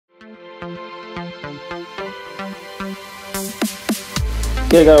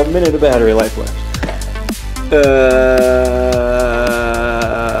Yeah, I got a minute of battery life left.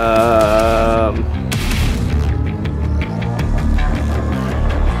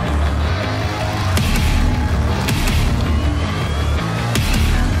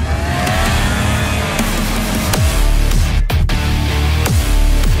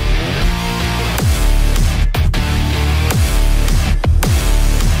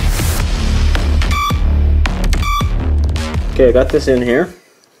 Okay, I got this in here.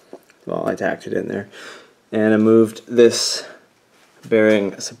 Well, I tacked it in there. And I moved this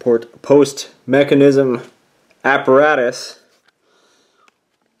bearing support post mechanism apparatus.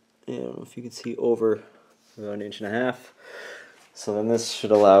 I don't know if you can see over about 1.5 inches. So then this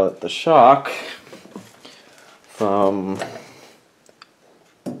should allow the shock from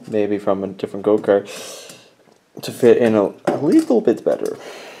maybe from a different go-kart to fit in a little bit better.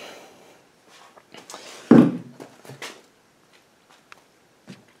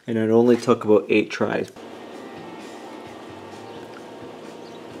 And it only took about 8 tries.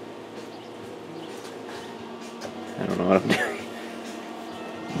 I don't know what I'm doing.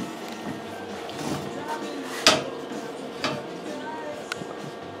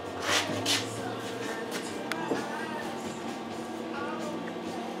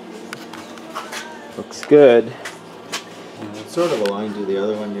 Looks good. Yeah, it's sort of aligned to the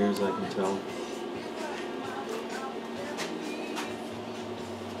other one, near as I can tell.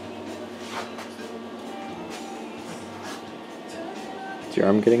 Is your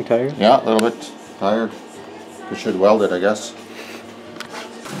arm getting tired? Yeah, a little bit tired. We should weld it, I guess.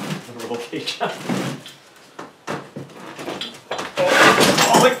 Okay,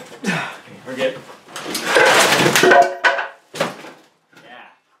 we're good. Yeah.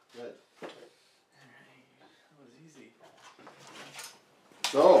 Good. That was easy.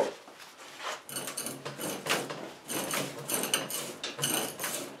 So.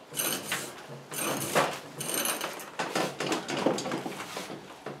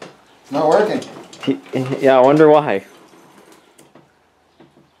 It's not working. Yeah, I wonder why.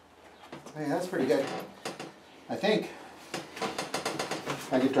 Hey, that's pretty good. I think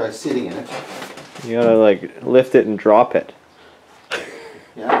I could try sitting in it. You gotta like lift it and drop it.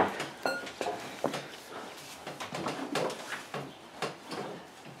 Yeah.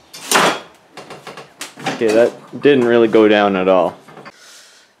 Okay, that didn't really go down at all.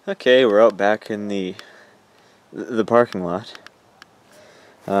 Okay, we're out back in the parking lot.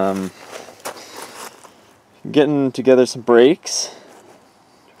 Getting together some brakes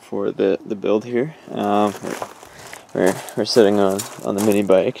for the build here. We're sitting on the mini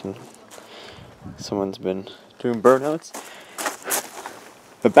bike and someone's been doing burnouts.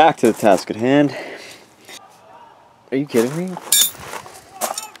 But back to the task at hand. Are you kidding me?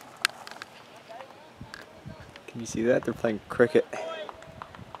 Can you see that? They're playing cricket.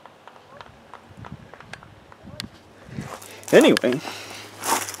 Anyway,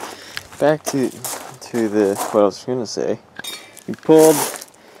 back to the what I was gonna say. We pulled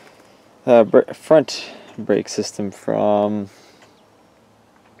front brake system from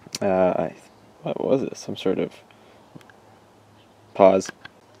what was it? Some sort of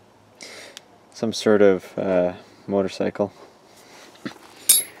some sort of motorcycle.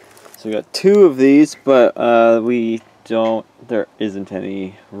 So we got 2 of these, but there isn't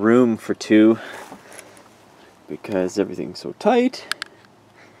any room for 2 because everything's so tight.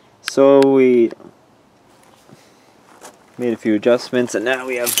 So we made a few adjustments, and now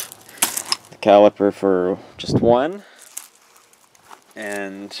we have the caliper for just 1,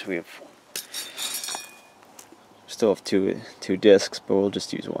 and we still have two discs, but we'll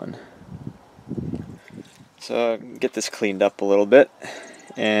just use 1. So get this cleaned up a little bit,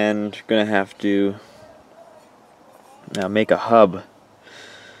 and we're gonna have to now make a hub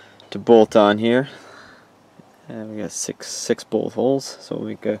to bolt on here. And we got six bolt holes, so we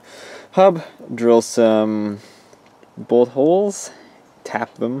make a hub, drill some bolt holes,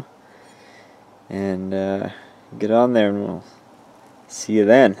 tap them, and get on there, and we'll see you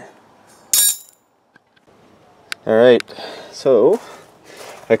then. Alright, so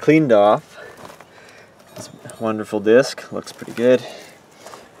I cleaned off this wonderful disc, looks pretty good.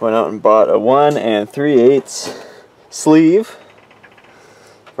 Went out and bought a 1 3/8 sleeve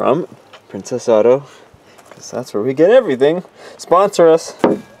from Princess Auto, because that's where we get everything. Sponsor us.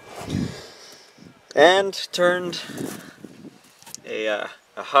 And turned a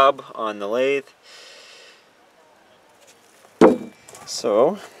hub on the lathe.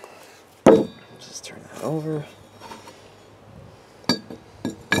 So just turn that over.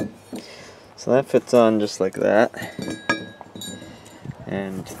 So that fits on just like that.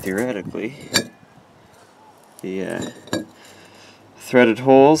 And theoretically, the threaded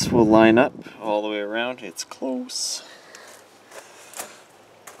holes will line up all the way around. It's close.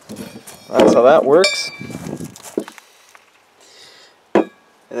 That's how that works. And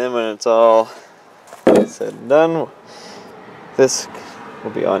then when it's all said and done, this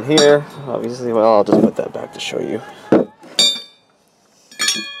will be on here. Obviously, well, I'll just put that back to show you. You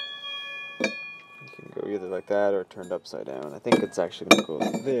can go either like that or turned upside down. I think it's actually going to go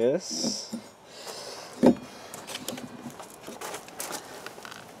like this.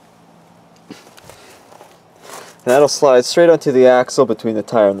 And that'll slide straight onto the axle between the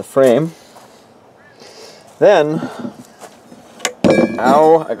tire and the frame. Then,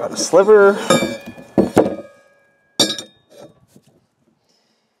 ow, I got a sliver.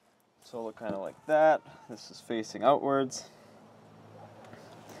 So it'll look kind of like that. This is facing outwards.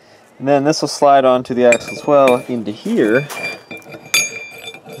 And then this will slide onto the axle as well into here.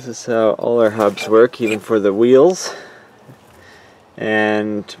 This is how all our hubs work, even for the wheels.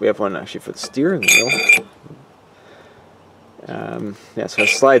 And we have one actually for the steering wheel. Yeah, so it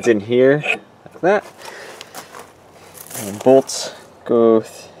slides in here like that. And bolts go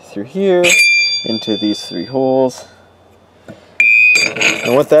through here into these 3 holes.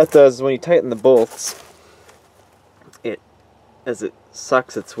 And what that does is when you tighten the bolts, as it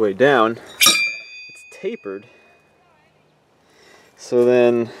sucks its way down, it's tapered. So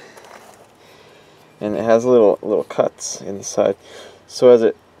then, and it has little cuts inside. So as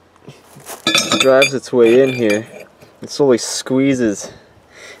it drives its way in here, it slowly squeezes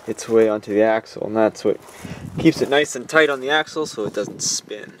its way onto the axle, and that's what keeps it nice and tight on the axle so it doesn't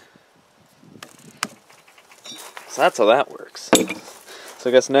spin. So that's how that works. So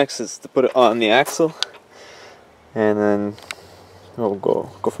I guess next is to put it on the axle, and then we'll go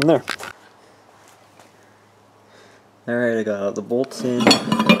from there. Alright, I got all the bolts in.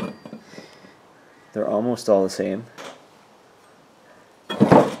 They're almost all the same.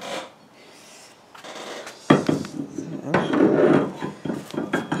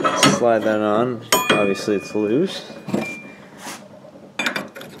 Slide that on. Obviously it's loose,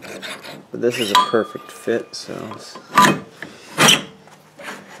 but this is a perfect fit, so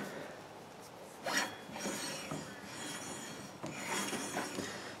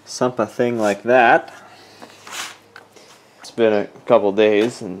something like that. It's been a couple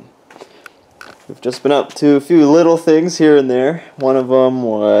days and we've just been up to a few little things here and there. One of them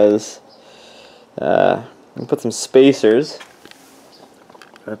was we put some spacers.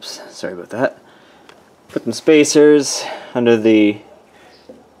 Oops, sorry about that. Put some spacers under the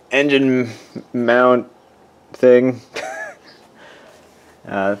engine mount thing.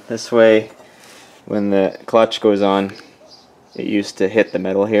 This way, when the clutch goes on, it used to hit the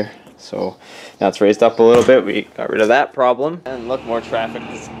metal here. So now it's raised up a little bit. We got rid of that problem. And look, more traffic.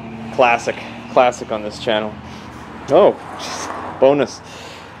 This is classic on this channel. Oh, bonus.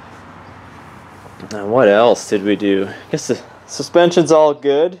 Now what else did we do? I guess the suspension's all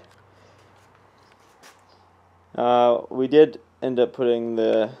good. We did end up putting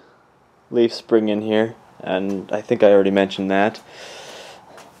the leaf spring in here, and I think I already mentioned that.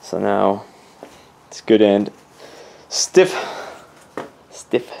 So now it's good and stiff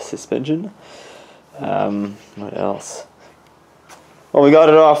suspension. What else? Well, we got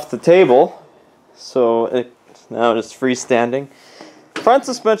it off the table, so it's now just freestanding. Front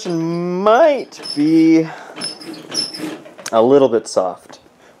suspension might be a little bit soft.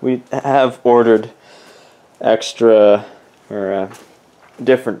 We have ordered extra or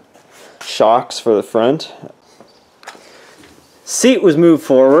different shocks for the front. Seat was moved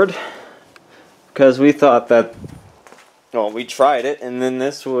forward because we thought that, well, we tried it, and then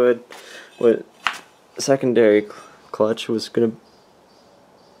this would secondary clutch was gonna.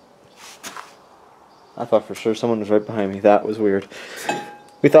 I thought for sure someone was right behind me. That was weird.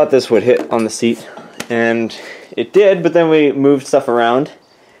 We thought this would hit on the seat, and it did, but then we moved stuff around,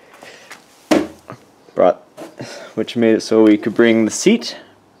 which made it so we could bring the seat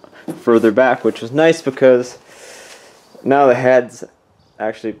further back, which was nice because now the head's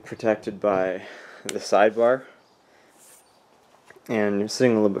actually protected by the sidebar, and you're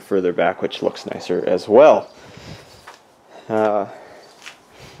sitting a little bit further back, which looks nicer as well. Got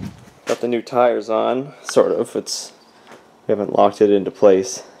the new tires on, sort of. We haven't locked it into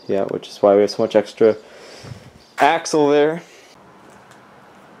place yet, which is why we have so much extra axle there.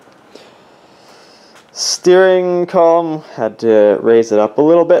 Steering column, had to raise it up a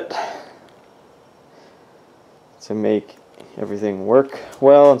little bit to make everything work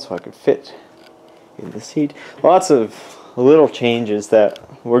well, and so I could fit in the seat. Lots of little changes that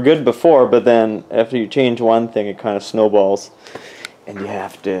were good before, but then after you change one thing, it kind of snowballs, and you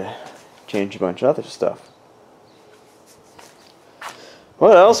have to change a bunch of other stuff.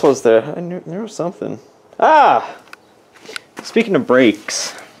 What else was there? I knew there was something. Ah! Speaking of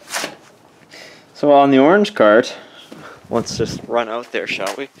brakes. So on the orange cart, let's just run out there,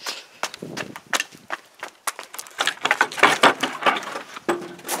 shall we?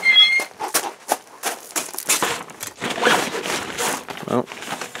 Oh.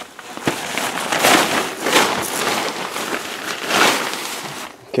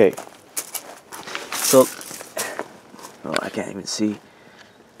 Okay. So, oh, I can't even see.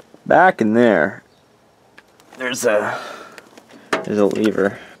 Back in there, there's a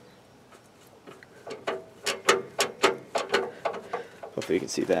lever. Hopefully you can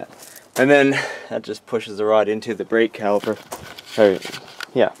see that. And then that just pushes the rod into the brake caliper. Or,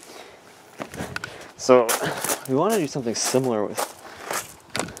 yeah. So we want to do something similar with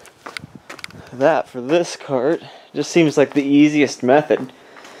that for this cart. Just seems like the easiest method.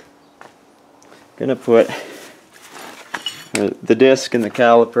 Gonna put the disc and the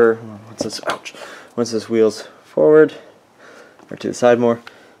caliper once this wheel's forward or to the side more,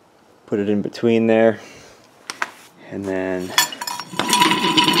 put it in between there, and then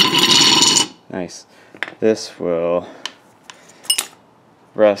nice. This will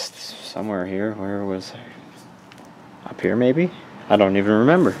rest somewhere here. Where was I? Up here maybe? I don't even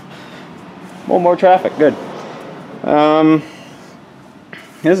remember. Oh, more traffic. Good.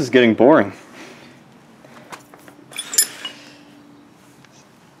 This is getting boring.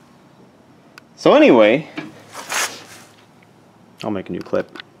 So anyway, I'll make a new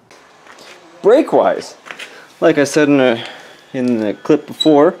clip. Brake-wise, like I said in the clip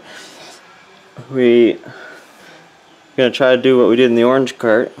before, we're gonna try to do what we did in the orange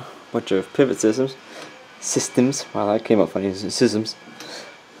cart, a bunch of pivot systems. Wow, that came out funny. Systems.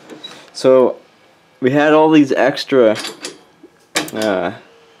 So we had all these extra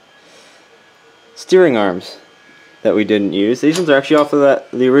steering arms that we didn't use. These ones are actually off of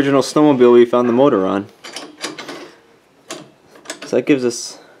the original snowmobile we found the motor on. So that gives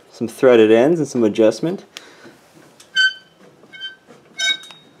us some threaded ends and some adjustment.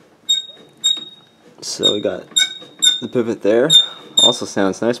 So we got the pivot there. Also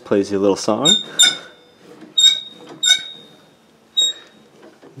sounds nice, plays you a little song.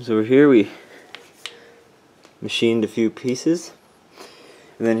 So over here we machined a few pieces.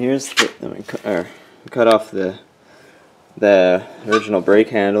 And then here's we cut off the original brake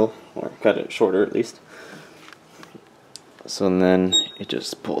handle, or cut it shorter at least. So then it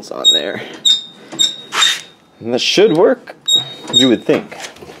just pulls on there. And that should work, you would think.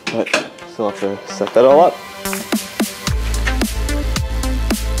 But still have to set that all up.